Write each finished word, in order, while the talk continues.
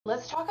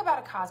Let's talk about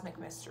a cosmic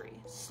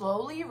mystery,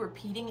 slowly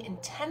repeating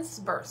intense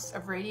bursts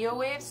of radio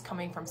waves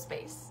coming from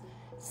space.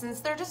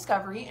 Since their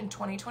discovery in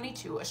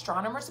 2022,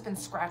 astronomers have been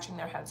scratching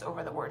their heads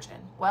over the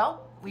origin.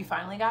 Well, we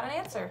finally got an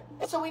answer.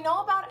 So we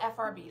know about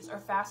FRBs, or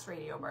fast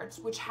radio bursts,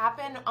 which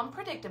happen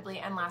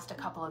unpredictably and last a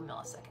couple of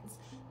milliseconds.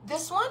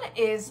 This one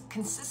is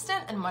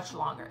consistent and much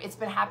longer. It's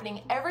been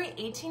happening every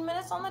 18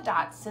 minutes on the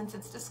dot since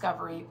its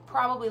discovery,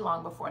 probably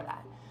long before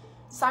that.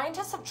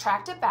 Scientists have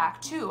tracked it back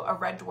to a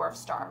red dwarf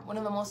star, one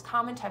of the most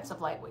common types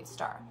of lightweight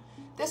star.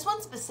 This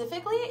one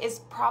specifically is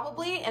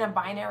probably in a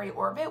binary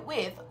orbit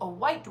with a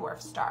white dwarf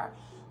star,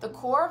 the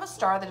core of a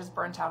star that has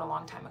burnt out a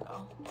long time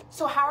ago.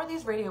 So how are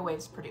these radio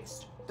waves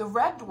produced? The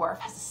red dwarf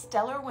has a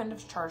stellar wind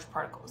of charged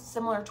particles,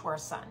 similar to our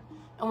sun.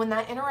 And when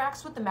that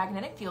interacts with the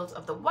magnetic fields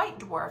of the white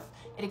dwarf,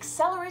 it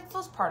accelerates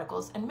those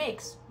particles and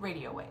makes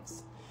radio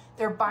waves.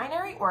 Their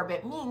binary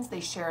orbit means they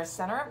share a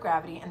center of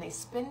gravity and they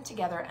spin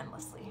together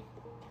endlessly.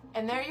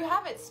 And there you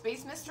have it,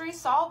 space mysteries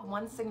solved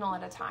one signal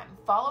at a time.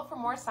 Follow for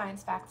more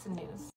science facts and news.